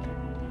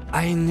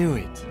 I knew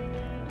it.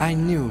 I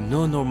knew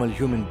no normal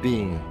human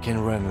being can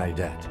run like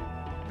that.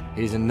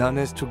 He's an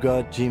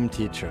honest-to-God gym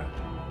teacher.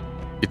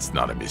 It's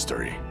not a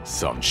mystery.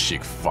 Some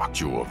chick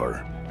fucked you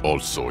over.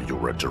 Also, you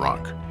were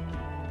drunk.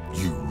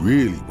 You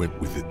really went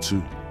with it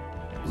too.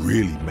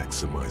 Really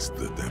maximized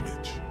the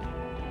damage.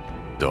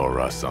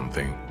 Dora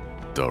something.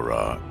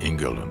 Dora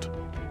England.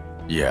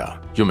 Yeah,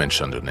 you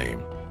mentioned the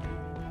name.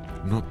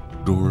 Not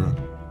Dora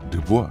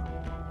Dubois.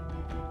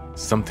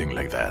 Something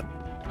like that.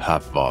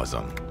 Half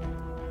Vazan.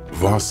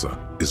 Vasa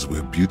is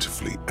where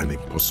beautifully and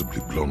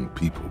impossibly blonde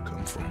people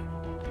come from.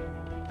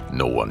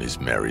 No one is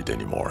married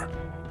anymore.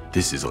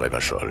 This is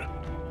Revachol.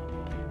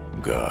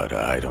 God,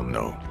 I don't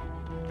know.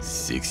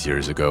 6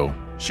 years ago,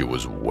 she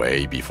was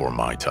way before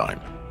my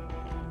time.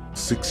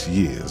 6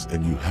 years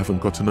and you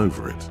haven't gotten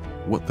over it.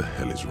 What the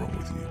hell is wrong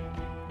with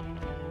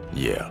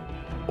you? Yeah,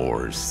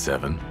 or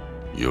 7.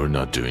 You're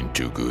not doing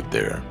too good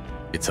there.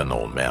 It's an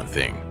old man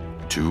thing.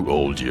 2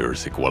 old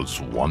years equals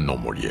 1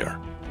 normal year.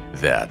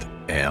 That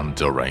and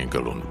Dora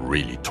England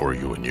really tore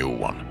you a new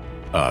one.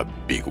 A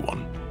big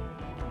one.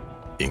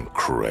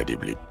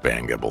 Incredibly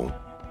bangable.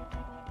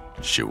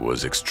 She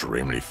was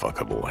extremely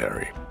fuckable,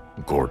 Harry.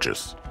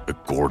 Gorgeous. A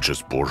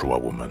gorgeous bourgeois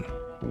woman.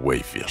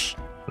 Wayfish.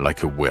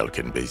 Like a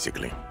Welkin,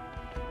 basically.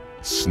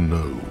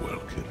 Snow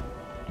Welkin.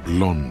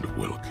 Blonde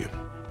Welkin.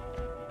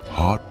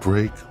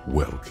 Heartbreak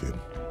Welkin.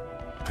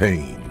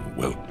 Pain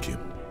Welkin.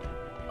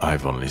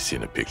 I've only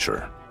seen a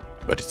picture,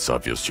 but it's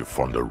obvious you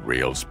formed a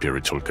real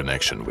spiritual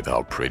connection with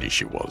how pretty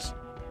she was.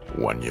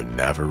 One you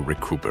never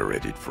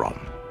recuperated from.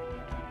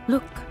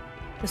 Look,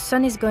 the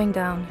sun is going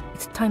down.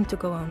 It's time to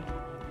go on.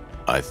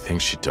 I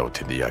think she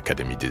taught in the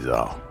Académie des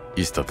Arts,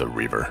 east of the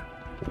river.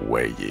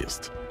 Way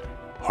east.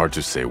 Hard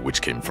to say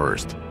which came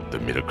first, the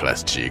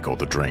middle-class chick or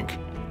the drink.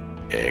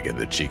 Egg and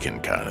the chicken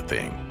kind of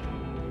thing.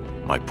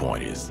 My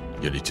point is,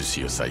 you need to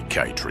see a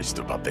psychiatrist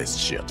about this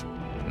shit.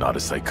 Not a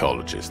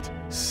psychologist.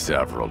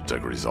 Several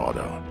degrees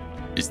harder.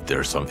 Is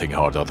there something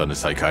harder than a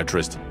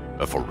psychiatrist?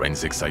 A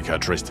forensic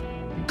psychiatrist?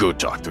 Go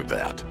talk to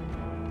that.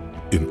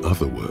 In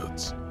other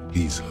words,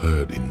 he's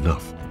heard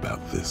enough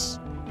about this.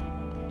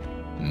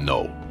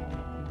 No.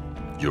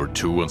 You're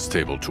too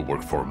unstable to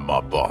work for a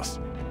mob boss.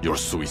 You're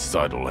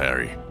suicidal,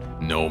 Harry.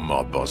 No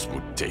mob boss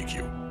would take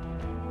you.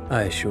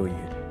 I assure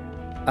you,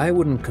 I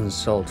wouldn't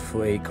consult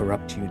for a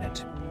corrupt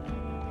unit.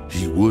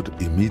 He would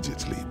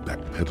immediately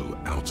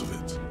backpedal out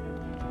of it.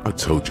 I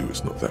told you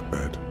it's not that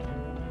bad.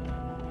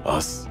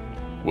 Us?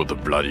 We're the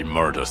bloody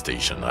murder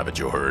station, haven't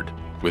you heard?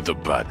 We're the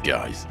bad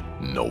guys.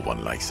 No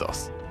one likes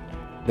us.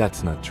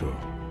 That's not true.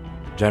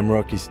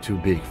 Jamrock is too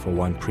big for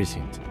one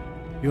precinct.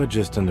 You are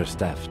just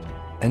understaffed,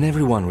 and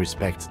everyone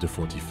respects the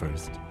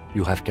 41st.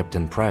 You have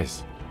Captain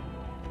Price.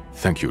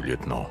 Thank you,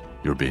 Lieutenant.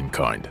 You're being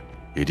kind.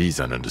 It is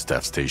an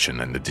understaffed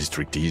station and the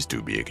district is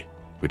too big,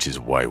 which is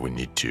why we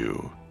need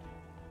to...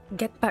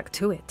 Get back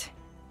to it.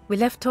 We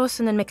left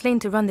Torsen and McLean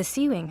to run the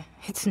Sea Wing.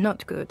 It's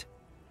not good.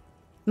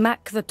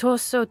 Mac the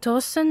Torso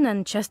Torsen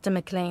and Chester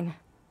McLean.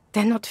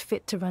 They're not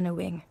fit to run a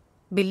wing.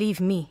 Believe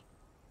me.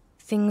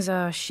 Things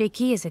are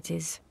shaky as it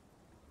is.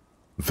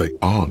 They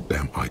are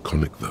damn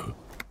iconic though,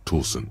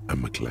 Torsen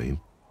and McLean.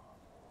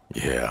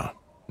 Yeah,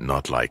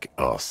 not like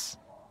us.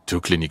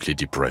 Two clinically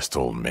depressed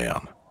old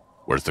men.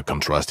 Where's the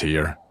contrast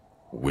here?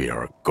 We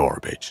are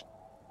garbage.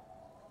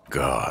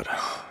 God.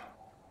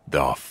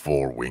 There are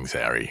 4 wings,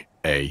 Harry.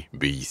 A,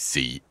 B,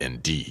 C,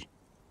 and D.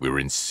 We're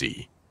in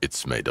C.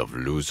 It's made of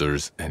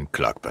losers and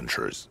clock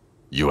punchers.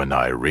 You and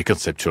I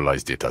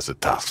reconceptualized it as a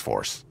task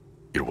force.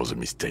 It was a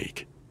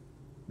mistake.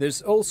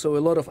 There's also a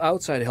lot of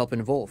outside help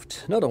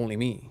involved, not only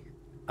me.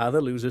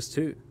 Other losers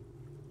too.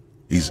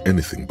 He's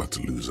anything but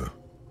a loser.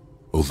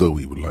 although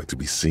he would like to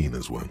be seen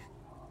as one.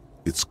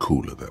 It's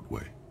cooler that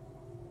way.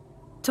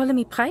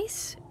 Ptolemy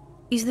Price?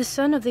 He's the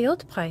son of the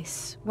old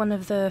Price, one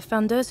of the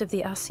founders of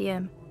the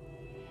RCM.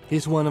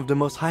 He's one of the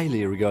most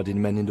highly regarded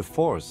men in the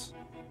force.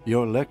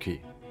 You're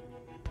lucky.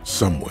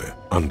 Somewhere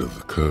under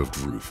the curved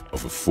roof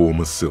of a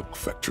former silk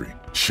factory,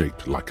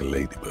 shaped like a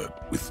ladybird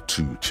with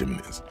 2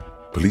 chimneys,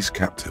 Police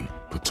Captain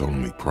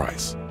Ptolemy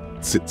Price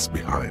sits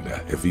behind a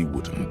heavy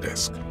wooden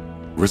desk.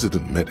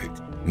 Resident medic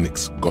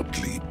Nix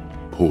Gottlieb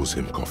pours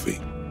him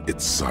coffee.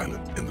 It's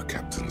silent in the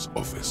captain's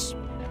office.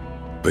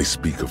 They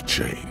speak of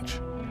change,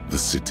 the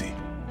city,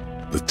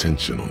 the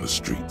tension on the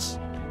streets.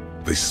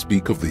 They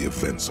speak of the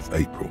events of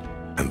April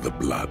and the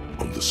blood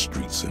on the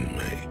streets in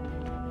May.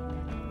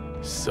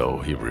 So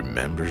he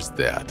remembers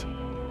that.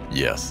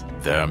 Yes,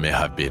 there may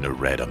have been a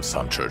raid on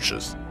some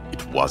churches.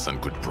 It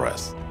wasn't good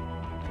press.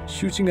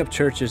 Shooting up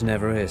churches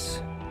never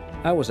is.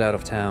 I was out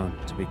of town,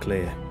 to be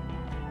clear.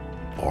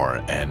 Our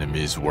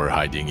enemies were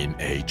hiding in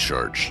a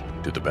church,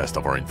 to the best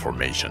of our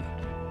information.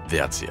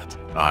 That's it.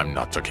 I'm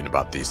not talking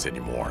about this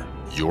anymore.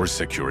 Your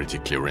security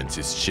clearance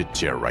is shit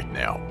tier right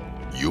now.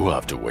 You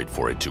have to wait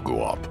for it to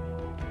go up.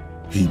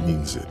 He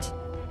means it.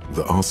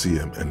 The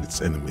RCM and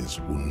its enemies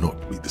will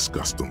not be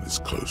discussed on this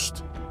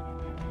coast.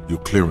 Your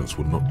clearance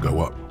will not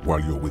go up while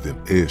you're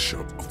within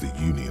earshot of the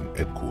Union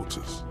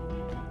headquarters.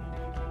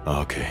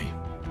 Okay,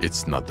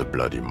 it's not the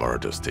bloody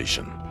murder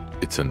station.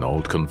 It's an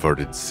old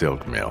converted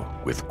silk mill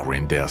with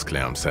green desk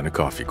lamps and a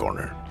coffee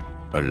corner.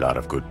 A lot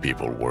of good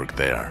people work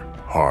there,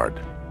 hard,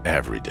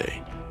 every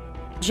day.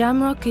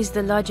 Jamrock is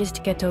the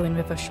largest ghetto in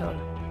Rivershore.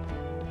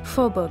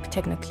 Faubourg,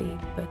 technically,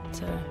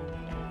 but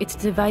it's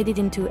divided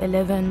into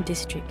 11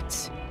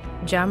 districts.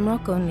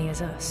 Jamrock only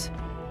has us.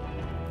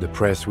 The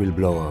press will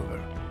blow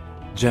over.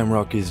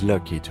 Jamrock is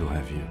lucky to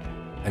have you,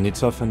 and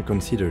it's often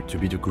considered to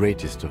be the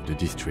greatest of the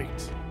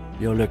districts.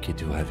 You're lucky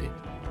to have it.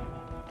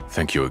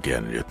 Thank you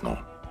again, Lieutenant.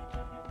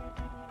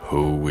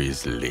 Who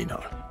is Lena?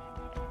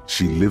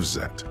 She lives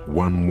at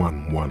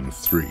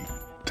 1113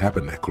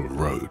 Tabernacle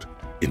Road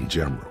in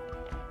Jamrock,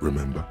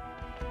 remember?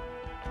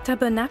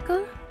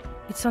 Tabernacle?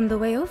 It's on the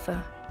way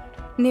over.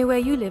 Near where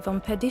you live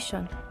on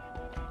Perdition.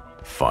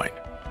 Fine,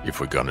 if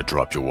we're gonna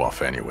drop you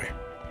off anyway.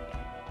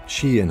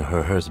 She and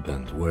her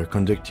husband were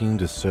conducting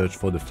the search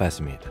for the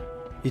phasmid.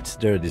 It's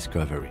their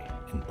discovery,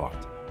 in part.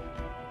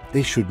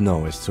 They should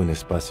know as soon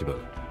as possible.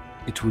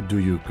 It would do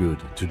you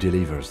good to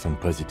deliver some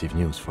positive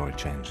news for a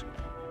change.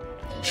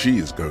 She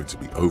is going to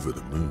be over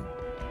the moon.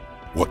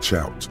 Watch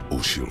out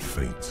or she'll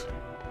faint.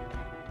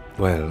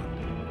 Well,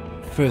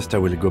 first I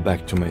will go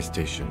back to my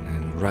station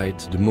and write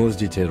the most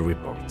detailed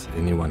report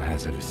anyone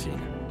has ever seen.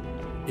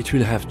 It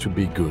will have to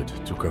be good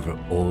to cover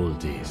all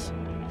these.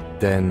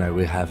 Then I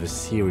will have a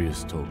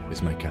serious talk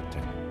with my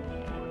captain.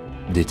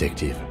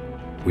 Detective,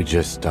 we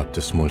just stopped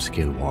a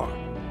small-scale war.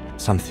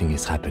 Something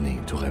is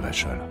happening to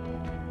Revachol.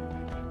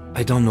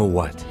 I don't know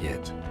what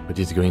yet, but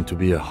it's going to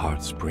be a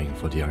hard spring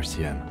for the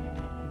RCM.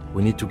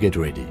 We need to get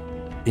ready,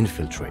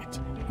 infiltrate,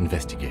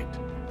 investigate.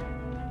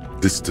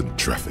 Distant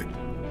traffic.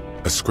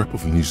 A scrap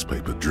of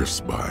newspaper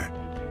drifts by,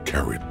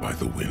 carried by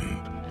the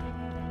wind.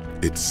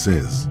 It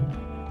says,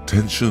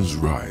 tensions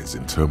rise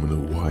in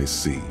Terminal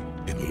YC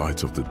in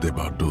light of the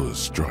débardeurs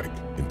strike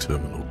in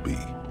Terminal B,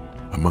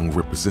 among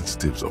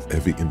representatives of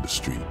every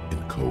industry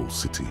in Coal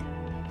City.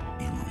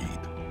 You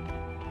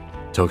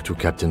read. Talk to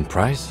Captain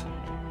Price?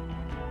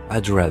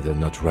 I'd rather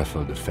not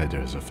ruffle the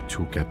feathers of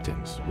 2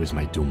 captains with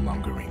my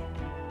doom-mongering.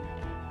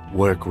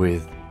 Work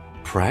with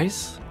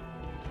Price?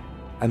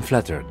 I'm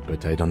flattered,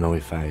 but I don't know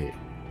if I...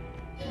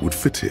 Would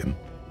fit in.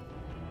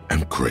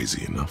 And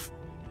crazy enough.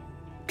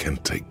 Can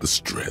take the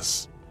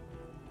stress.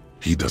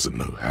 He doesn't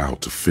know how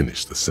to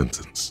finish the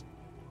sentence.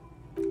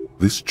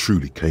 This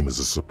truly came as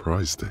a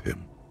surprise to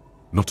him.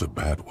 Not a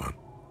bad one,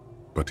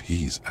 but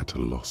he's at a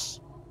loss.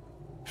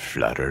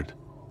 Flattered?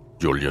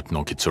 You're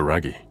Lieutenant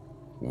Kitsuragi.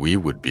 We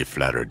would be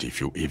flattered if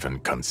you even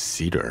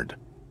considered.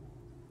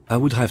 I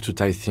would have to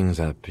tie things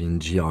up in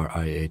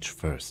GRIH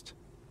first.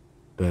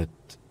 But,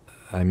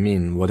 I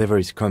mean, whatever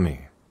is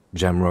coming,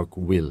 Jamrock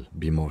will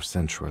be more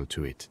central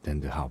to it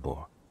than the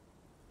harbor.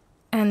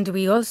 And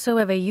we also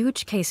have a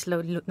huge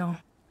caseload, Lieutenant.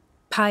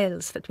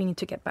 Piles that we need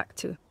to get back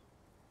to.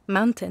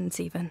 Mountains,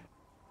 even.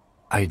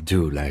 I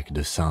do like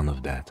the sound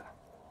of that.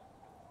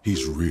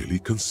 He's really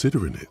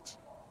considering it.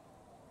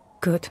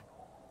 Good.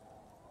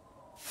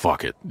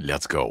 Fuck it,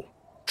 let's go.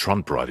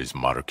 Tron brought his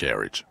motor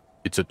carriage.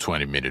 It's a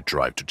 20-minute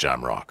drive to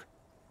Jamrock.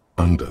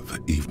 Under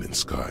the evening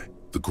sky,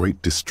 the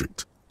great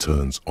district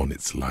turns on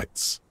its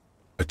lights.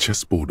 A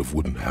chessboard of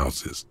wooden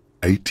houses,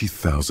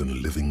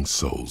 80,000 living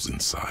souls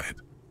inside.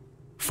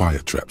 Fire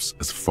traps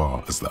as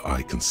far as the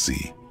eye can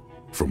see,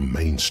 from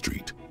Main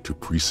Street to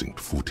Precinct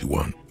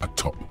 41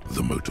 atop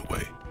the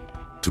motorway,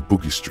 to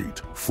Boogie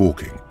Street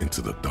forking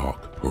into the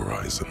dark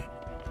horizon.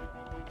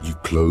 You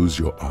close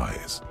your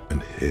eyes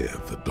and hear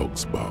the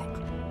dogs bark.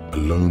 A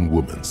lone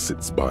woman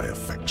sits by a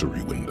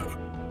factory window,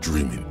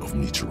 dreaming of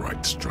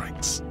meteorite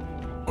strikes.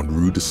 On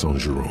Rue de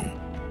Saint-Jérôme,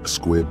 a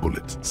square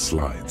bullet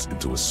slides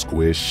into a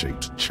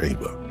square-shaped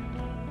chamber.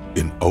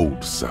 In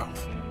Old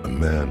South, A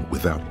man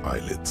without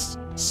eyelids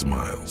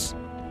smiles.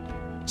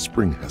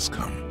 Spring has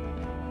come.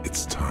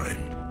 It's time.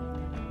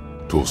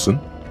 Torsen?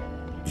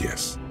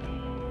 Yes.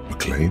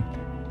 McLean?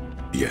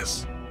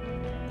 Yes.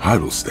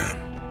 Heidelstein?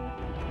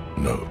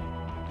 No.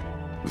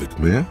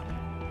 Vicmere?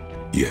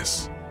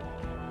 Yes.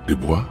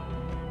 Dubois?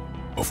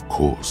 Of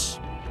course.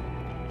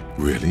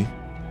 Really?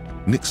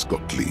 Nick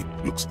Gottlieb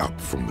looks up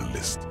from the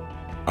list.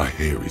 I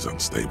hear he's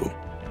unstable.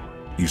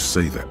 You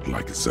say that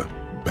like it's a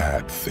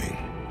bad thing.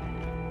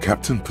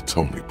 Captain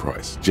Potomny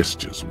Price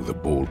gestures with a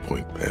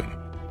ballpoint pen.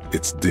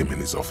 It's dim in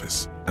his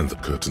office, and the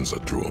curtains are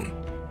drawn.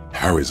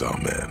 Harry's our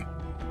man.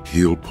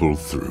 He'll pull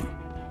through.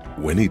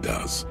 When he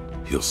does,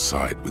 he'll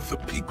side with the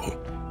people.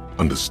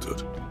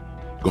 Understood.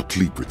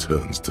 Gottlieb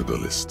returns to the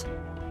list.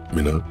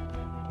 Minnow?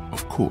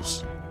 Of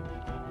course.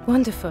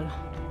 Wonderful.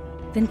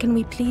 Then can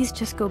we please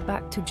just go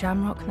back to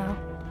Jamrock now?